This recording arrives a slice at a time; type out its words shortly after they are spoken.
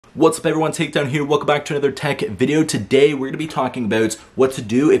What's up everyone, Takedown here. Welcome back to another tech video. Today we're going to be talking about what to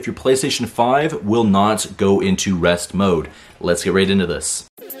do if your PlayStation 5 will not go into rest mode. Let's get right into this.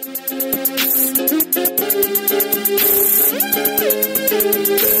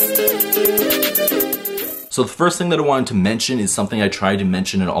 So the first thing that I wanted to mention is something I try to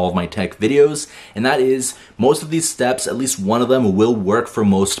mention in all of my tech videos, and that is most of these steps, at least one of them, will work for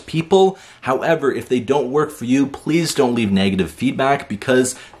most people. However, if they don't work for you, please don't leave negative feedback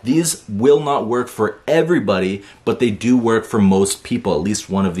because these will not work for everybody, but they do work for most people, at least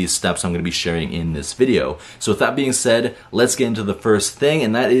one of these steps I'm going to be sharing in this video. So with that being said, let's get into the first thing,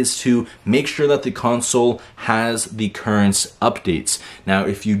 and that is to make sure that the console has the current updates. Now,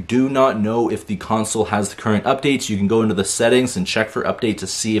 if you do not know if the console has the current updates, you can go into the settings and check for update to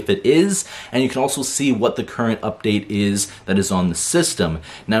see if it is, and you can also see what the current update is that is on the system.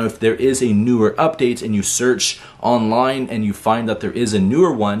 Now, if there is a newer update and you search online and you find that there is a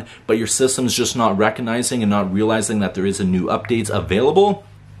newer one, but your system's just not recognizing and not realizing that there is a new update available,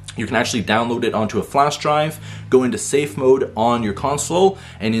 you can actually download it onto a flash drive, go into safe mode on your console,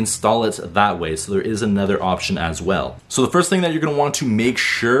 and install it that way. So there is another option as well. So the first thing that you're going to want to make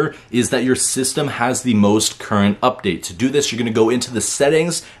sure is that your system has the most current update. To do this, you're going to go into the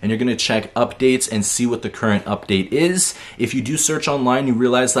settings and you're going to check updates and see what the current update is. If you do search online, you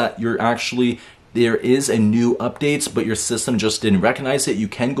realize that there is a new update, but your system just didn't recognize it. You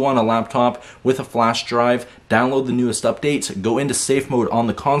can go on a laptop with a flash drive, download the newest update, go into safe mode on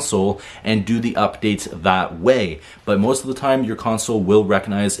the console, and do the updates that way. But most of the time, your console will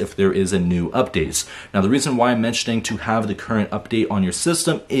recognize if there is a new update. Now, the reason why I'm mentioning to have the current update on your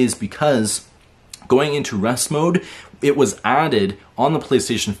system is because going into rest mode, it was added on the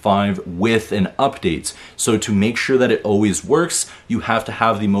PlayStation 5 with an update. So to make sure that it always works, you have to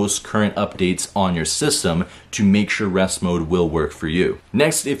have the most current updates on your system to make sure rest mode will work for you.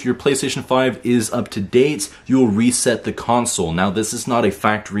 Next, if your PlayStation 5 is up to date, you will reset the console. Now, this is not a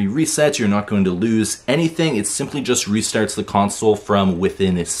factory reset. You're not going to lose anything. It simply just restarts the console from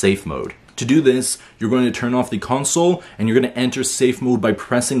within its safe mode. To do this, you're going to turn off the console and you're going to enter safe mode by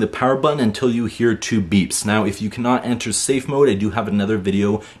pressing the power button until you hear 2 beeps. Now, if you cannot enter safe mode, I do have another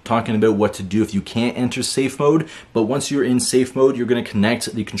video talking about what to do if you can't enter safe mode. But once you're in safe mode, you're going to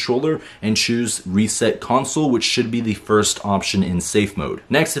connect the controller and choose reset console, which should be the first option in safe mode.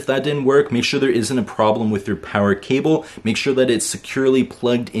 Next, if that didn't work, make sure there isn't a problem with your power cable. Make sure that it's securely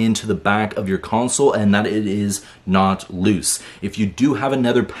plugged into the back of your console and that it is not loose. If you do have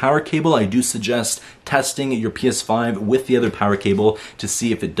another power cable, I do suggest testing your PS5 with the other power cable to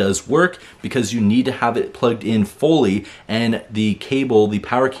see if it does work, because you need to have it plugged in fully and the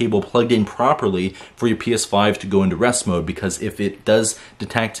power cable plugged in properly for your PS5 to go into rest mode, because if it does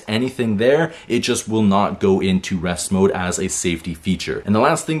detect anything there, it just will not go into rest mode as a safety feature. And the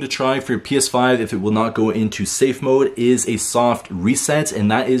last thing to try for your PS5 if it will not go into safe mode is a soft reset,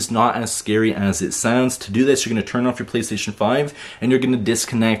 and that is not as scary as it sounds. To do this, you're going to turn off your PlayStation 5 and you're going to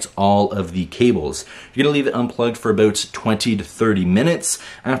disconnect all of the cables. You're going to leave it unplugged for about 20 to 30 minutes.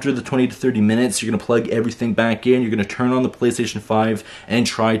 After the 20 to 30 minutes, you're going to plug everything back in. You're going to turn on the PlayStation 5 and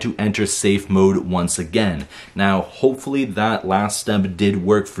try to enter safe mode once again. Now, hopefully that last step did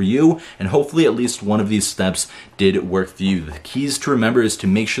work for you, and hopefully at least one of these steps did work for you. The keys to remember is to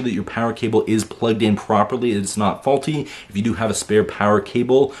make sure that your power cable is plugged in properly. It's not faulty. If you do have a spare power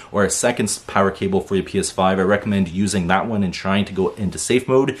cable or a second power cable for your PS5, I recommend using that one and trying to go into safe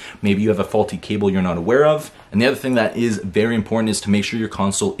mode. Maybe you have a faulty cable you're not aware of. And the other thing that is very important is to make sure your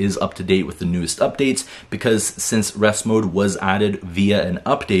console is up to date with the newest updates, because since rest mode was added via an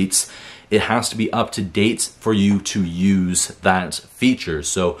update, it has to be up to date for you to use that feature.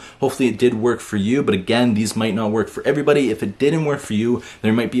 So hopefully it did work for you, but again, these might not work for everybody. If it didn't work for you,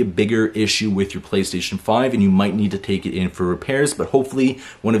 there might be a bigger issue with your PlayStation 5 and you might need to take it in for repairs, but hopefully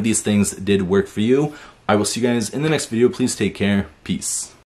one of these things did work for you. I will see you guys in the next video. Please take care. Peace.